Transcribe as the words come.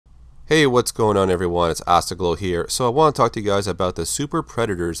Hey, what's going on everyone? It's Astaglow here. So I want to talk to you guys about the super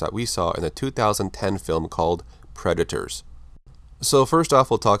predators that we saw in the 2010 film called Predators. So first off,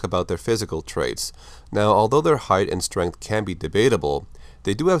 we'll talk about their physical traits. Now, although their height and strength can be debatable,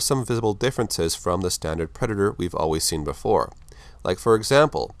 they do have some visible differences from the standard predator we've always seen before. Like for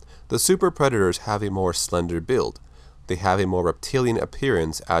example, the super predators have a more slender build. They have a more reptilian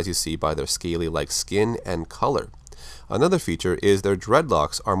appearance, as you see by their scaly-like skin and color. Another feature is their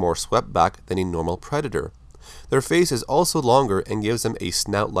dreadlocks are more swept back than a normal predator. Their face is also longer and gives them a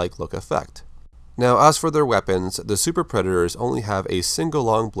snout-like look effect. Now, as for their weapons, the super predators only have a single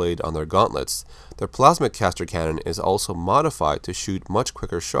long blade on their gauntlets. Their plasma caster cannon is also modified to shoot much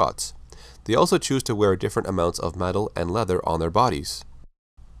quicker shots. They also choose to wear different amounts of metal and leather on their bodies.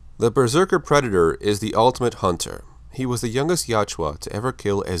 The berserker predator is the ultimate hunter. He was the youngest YAUTJA to ever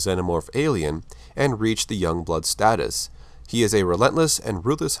kill a xenomorph alien and reach the young blood status. He is a relentless and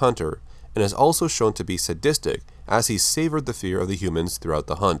ruthless hunter and is also shown to be sadistic, as he savored the fear of the humans throughout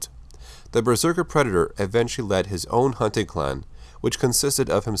the hunt. The berserker predator eventually led his own hunting clan, which consisted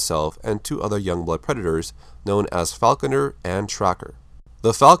of himself and two other young blood predators known as Falconer and Tracker.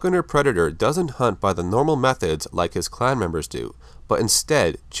 The Falconer predator doesn't hunt by the normal methods like his clan members do, but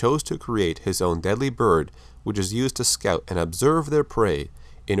instead chose to create his own deadly bird, which is used to scout and observe their prey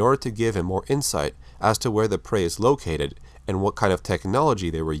in order to give him more insight as to where the prey is located and what kind of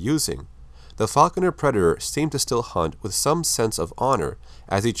technology they were using. The Falconer predator seemed to still hunt with some sense of honor,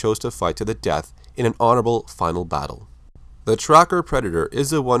 as he chose to fight to the death in an honorable final battle. The Tracker predator is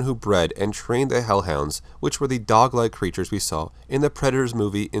the one who bred and trained the hellhounds, which were the dog-like creatures we saw in the Predators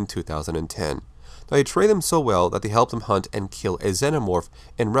movie in 2010. Now, he trained them so well that they helped him hunt and kill a xenomorph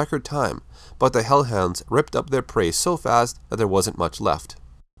in record time, but the hellhounds ripped up their prey so fast that there wasn't much left.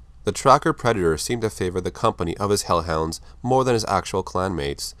 The Tracker predator seemed to favor the company of his hellhounds more than his actual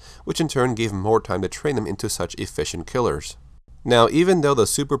clanmates, which in turn gave him more time to train them into such efficient killers. Now, even though the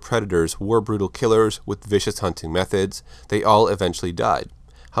super predators were brutal killers with vicious hunting methods, they all eventually died.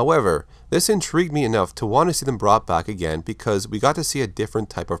 However, this intrigued me enough to want to see them brought back again because we got to see a different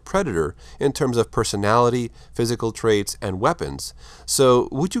type of predator in terms of personality, physical traits, and weapons. So,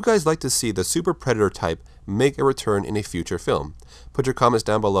 would you guys like to see the super predator type make a return in a future film? Put your comments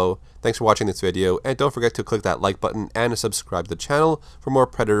down below. Thanks for watching this video, and don't forget to click that like button and subscribe to the channel for more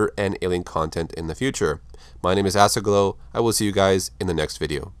predator and alien content in the future. My name is Astaglow. I will see you guys in the next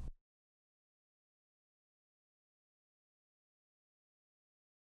video.